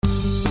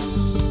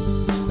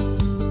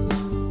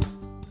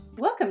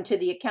Welcome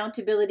to the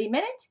Accountability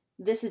Minute.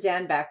 This is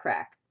Ann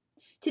Backrack.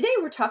 Today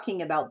we're talking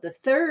about the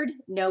third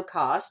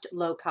no-cost,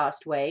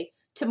 low-cost way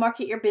to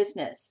market your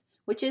business,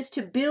 which is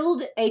to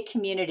build a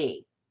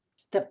community.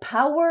 The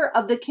power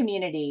of the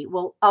community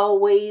will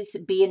always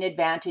be an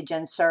advantage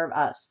and serve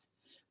us.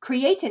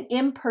 Create an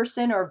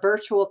in-person or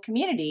virtual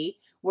community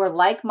where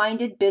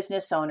like-minded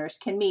business owners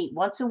can meet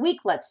once a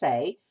week, let's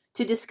say,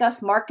 to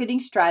discuss marketing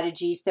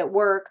strategies that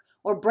work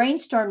or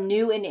brainstorm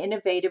new and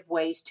innovative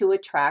ways to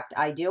attract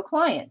ideal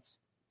clients.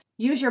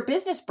 Use your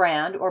business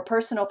brand or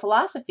personal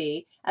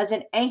philosophy as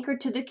an anchor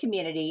to the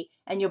community,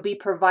 and you'll be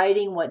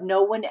providing what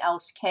no one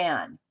else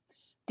can.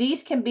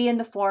 These can be in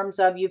the forms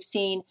of, you've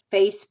seen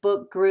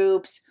Facebook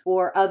groups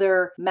or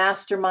other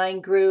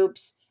mastermind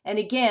groups. And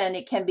again,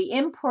 it can be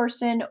in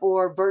person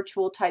or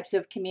virtual types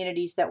of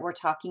communities that we're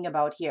talking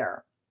about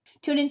here.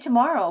 Tune in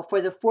tomorrow for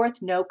the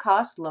fourth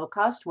no-cost,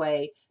 low-cost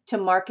way to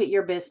market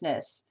your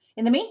business.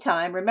 In the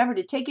meantime, remember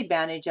to take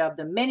advantage of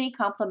the many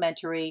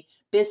complimentary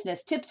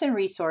business tips and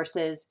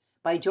resources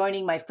by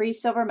joining my free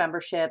silver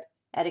membership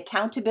at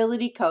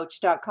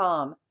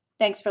accountabilitycoach.com.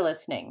 Thanks for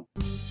listening.